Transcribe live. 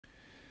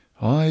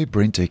Hi,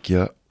 BrenTech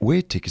here,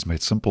 where tech is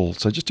made simple.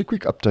 So just a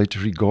quick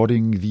update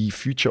regarding the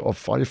future of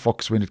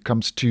Firefox when it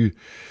comes to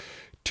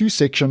two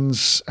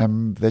sections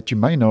that you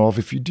may know of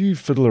if you do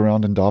fiddle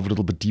around and dive a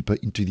little bit deeper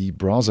into the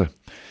browser.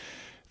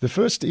 The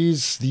first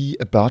is the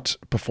About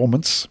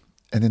Performance,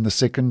 and then the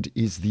second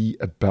is the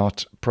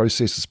About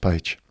Processes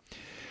page.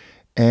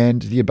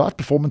 And the About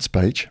Performance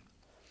page,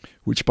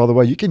 which by the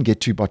way you can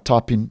get to by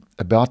typing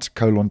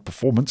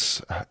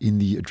about:performance in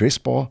the address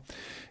bar,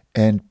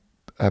 and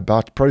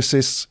About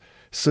Processes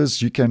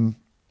you can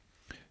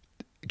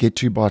get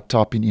to by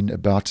typing in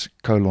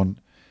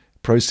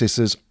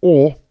about:processes,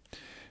 or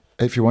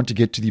if you want to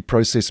get to the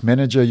process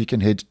manager, you can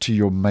head to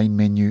your main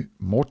menu,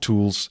 more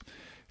tools,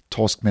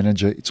 task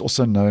manager. It's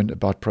also known,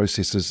 About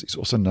Processes is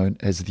also known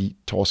as the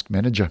task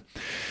manager.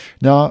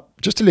 Now,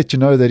 just to let you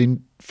know that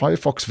in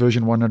Firefox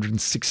version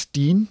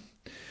 116,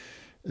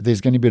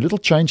 there's going to be a little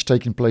change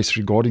taking place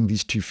regarding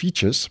these two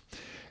features.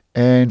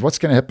 And what's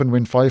going to happen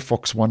when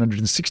Firefox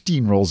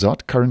 116 rolls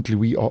out, currently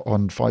we are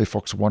on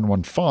Firefox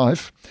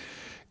 115,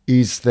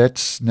 is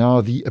that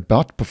now the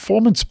About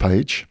Performance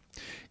page,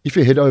 if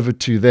you head over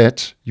to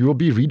that, you will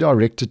be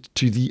redirected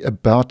to the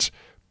About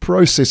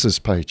Processes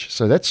page.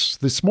 So that's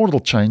the small little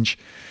change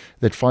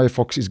that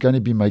Firefox is going to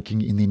be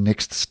making in the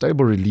next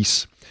stable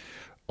release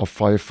of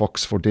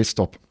Firefox for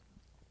desktop.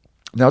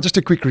 Now, just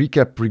a quick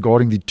recap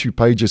regarding the two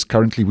pages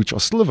currently, which are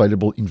still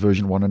available in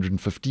version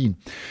 115.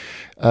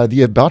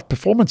 The About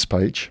Performance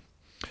page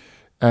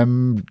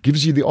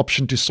gives you the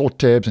option to sort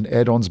tabs and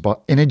add-ons by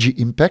energy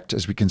impact,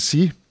 as we can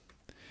see,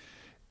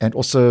 and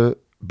also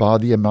by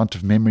the amount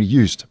of memory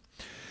used.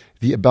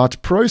 The About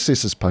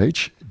Processes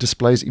page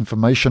displays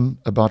information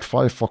about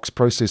Firefox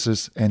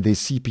processes and their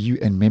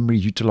CPU and memory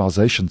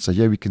utilization. So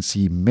here we can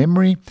see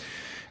memory,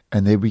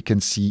 and there we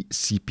can see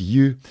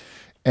CPU.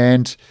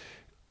 And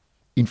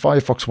in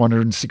Firefox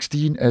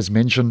 116, as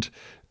mentioned,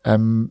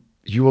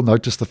 you will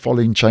notice the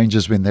following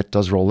changes when that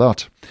does roll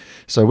out.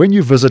 So when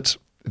you visit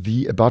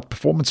the About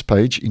Performance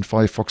page in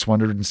Firefox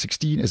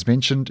 116, as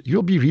mentioned,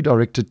 you'll be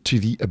redirected to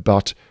the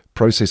About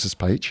Processes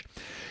page.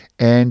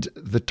 And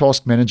the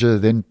Task Manager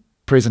then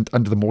present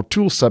under the More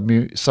Tools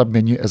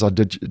submenu, as I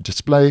did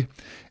display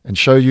and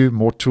show you,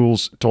 More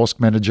Tools, Task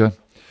Manager.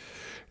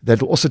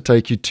 That'll also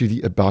take you to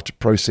the About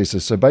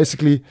Processes. So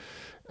basically,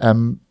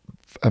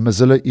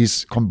 Mozilla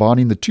is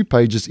combining the two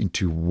pages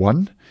into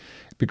one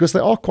because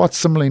they are quite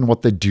similar in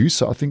what they do.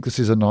 So I think this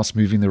is a nice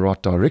move in the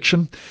right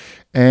direction.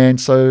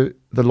 And so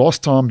the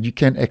last time you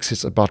can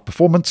access About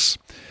Performance,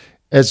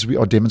 as we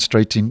are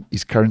demonstrating,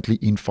 is currently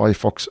in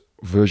Firefox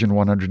version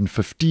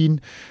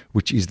 115,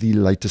 which is the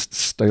latest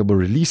stable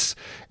release.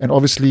 And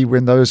obviously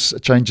when those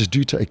changes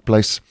do take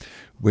place,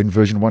 when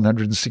version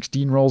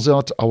 116 rolls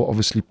out, I will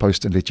obviously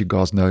post and let you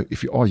guys know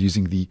if you are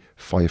using the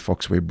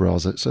Firefox web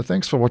browser. So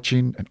thanks for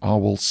watching, and I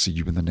will see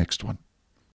you in the next one.